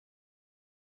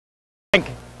262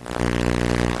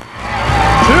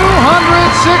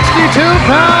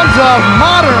 pounds of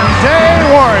modern-day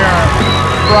warrior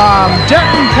from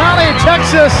Denton County,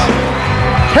 Texas,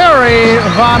 Kerry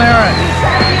Von Erich.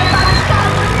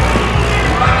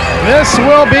 This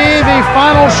will be the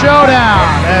final showdown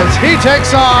as he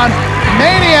takes on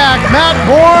Maniac Matt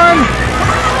Borne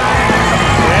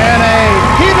in a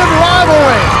heated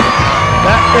rivalry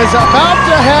that is about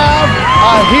to have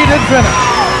a heated finish.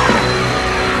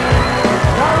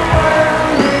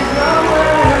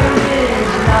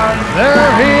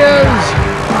 There he is,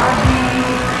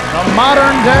 the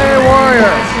modern-day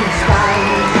warrior.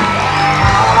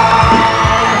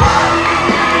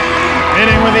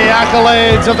 Meeting with the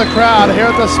accolades of the crowd here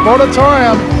at the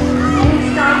Sportatorium.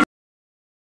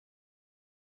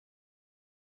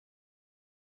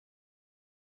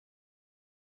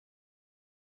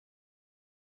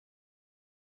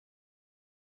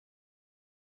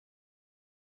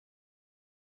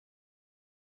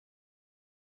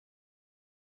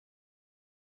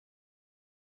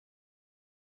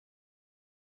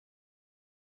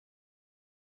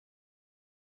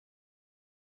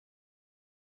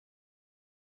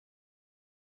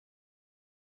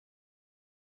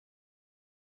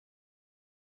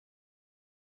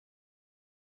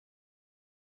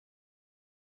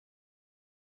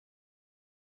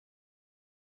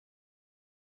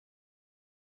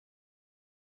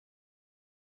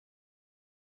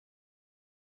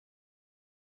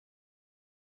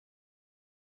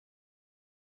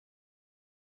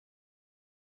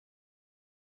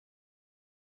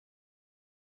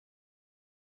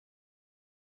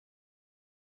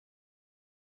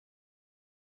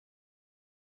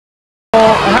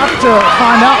 I have to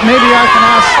find out, maybe I can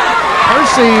ask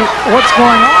Percy what's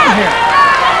going on here.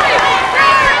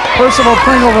 Percival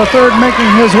Pringle III making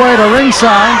his way to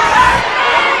ringside.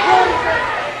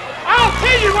 I'll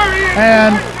tell you where he is.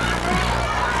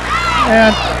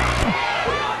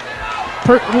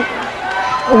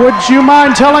 Would you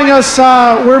mind telling us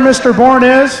where Mr. Borne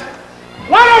is?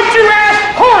 Why don't you ask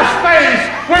Horseface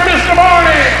where Mr.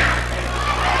 Borne is?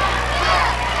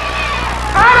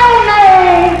 I don't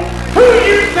know who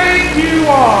you think you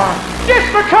are.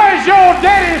 Just because your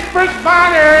daddy's Percival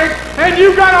Von Erich and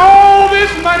you got all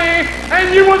this money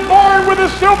and you was born with a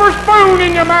silver spoon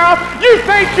in your mouth, you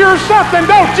think you're something,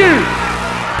 don't you?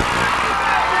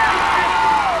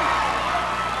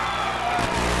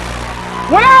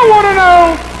 What I want to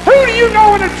know, who do you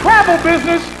know in the travel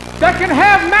business that can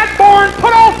have Matt Borne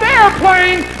put off the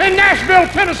airplane in Nashville,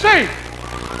 Tennessee?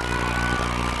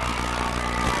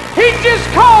 He just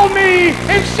called me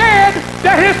and said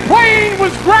that his plane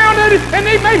was grounded and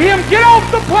they made him get off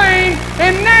the plane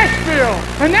in Nashville.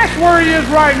 And that's where he is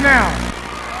right now.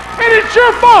 And it's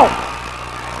your fault.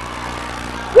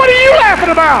 What are you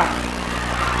laughing about?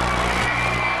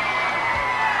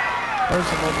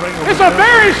 It's a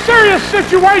very serious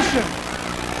situation.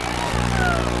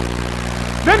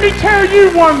 Let me tell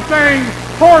you one thing,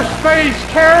 Horseface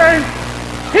Kerry.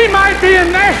 He might be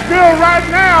in Nashville right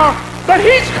now, but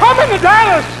he's coming to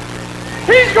Dallas.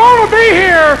 He's going to be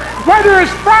here, whether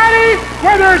it's Friday,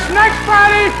 whether it's next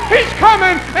Friday, he's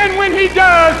coming, and when he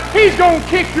does, he's going to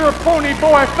kick your pony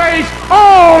boy face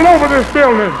all over this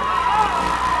building.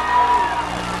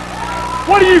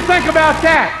 What do you think about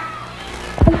that?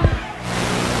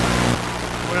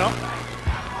 Well,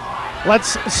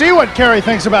 let's see what Kerry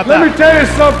thinks about that. Let me tell you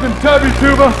something, Tubby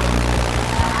Tuba.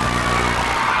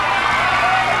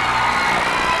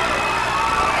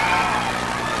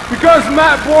 Because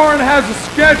Matt Borne has a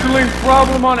scheduling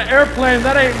problem on an airplane,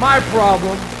 that ain't my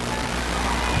problem.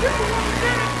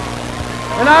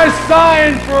 And I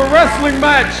signed for a wrestling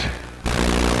match.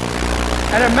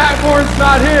 And if Matt Borne's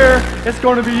not here, it's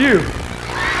going to be you.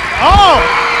 Oh!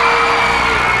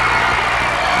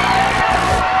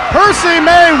 Percy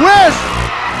may wish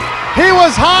he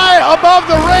was high above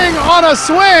the ring on a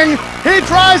swing. He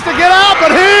tries to get out, but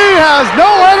he has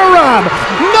nowhere to run,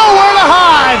 nowhere to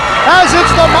hide, as it's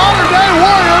the modern-day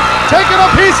warrior taking a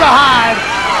piece of hide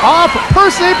off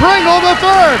Percy Pringle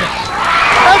III.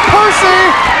 And Percy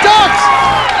ducks.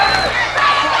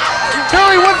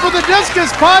 Kerry went for the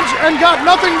discus punch and got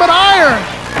nothing but iron.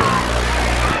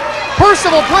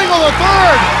 Percival Pringle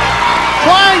III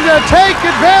trying to take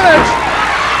advantage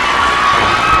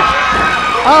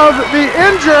of the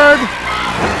injured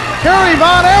Kerry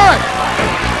Von Erich.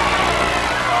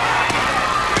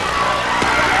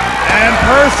 And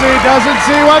Percy doesn't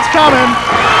see what's coming.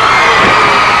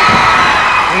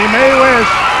 He may wish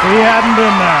he hadn't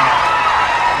been there.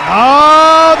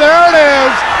 Oh, there it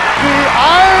is. The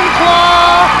Iron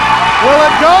Claw. Will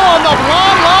it go on the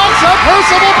blonde locks of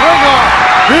Percival Pringle?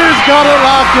 He's got it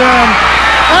locked in.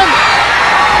 And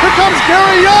here comes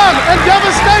Gary Young and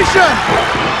devastation.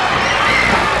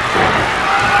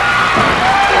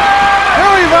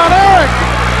 Kerry Von Erich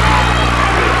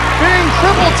being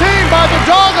triple teamed by the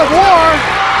Dog of War.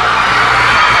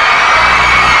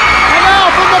 And now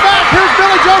from the back, here's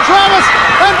Billy Joe Travis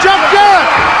and Jeff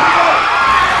Jarrett.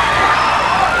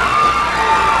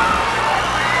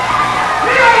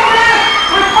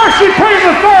 Percy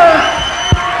Pringle third.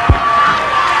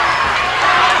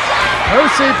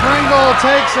 Percy Pringle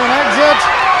takes an exit.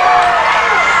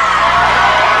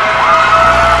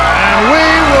 And we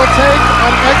will take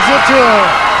an exit too.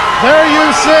 There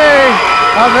you see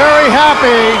a very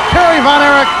happy Kerry Von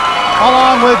Erich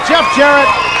along with Jeff Jarrett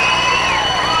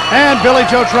and Billy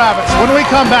Joe Travis. When we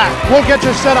come back, we'll get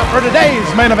you set up for today's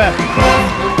main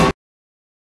event.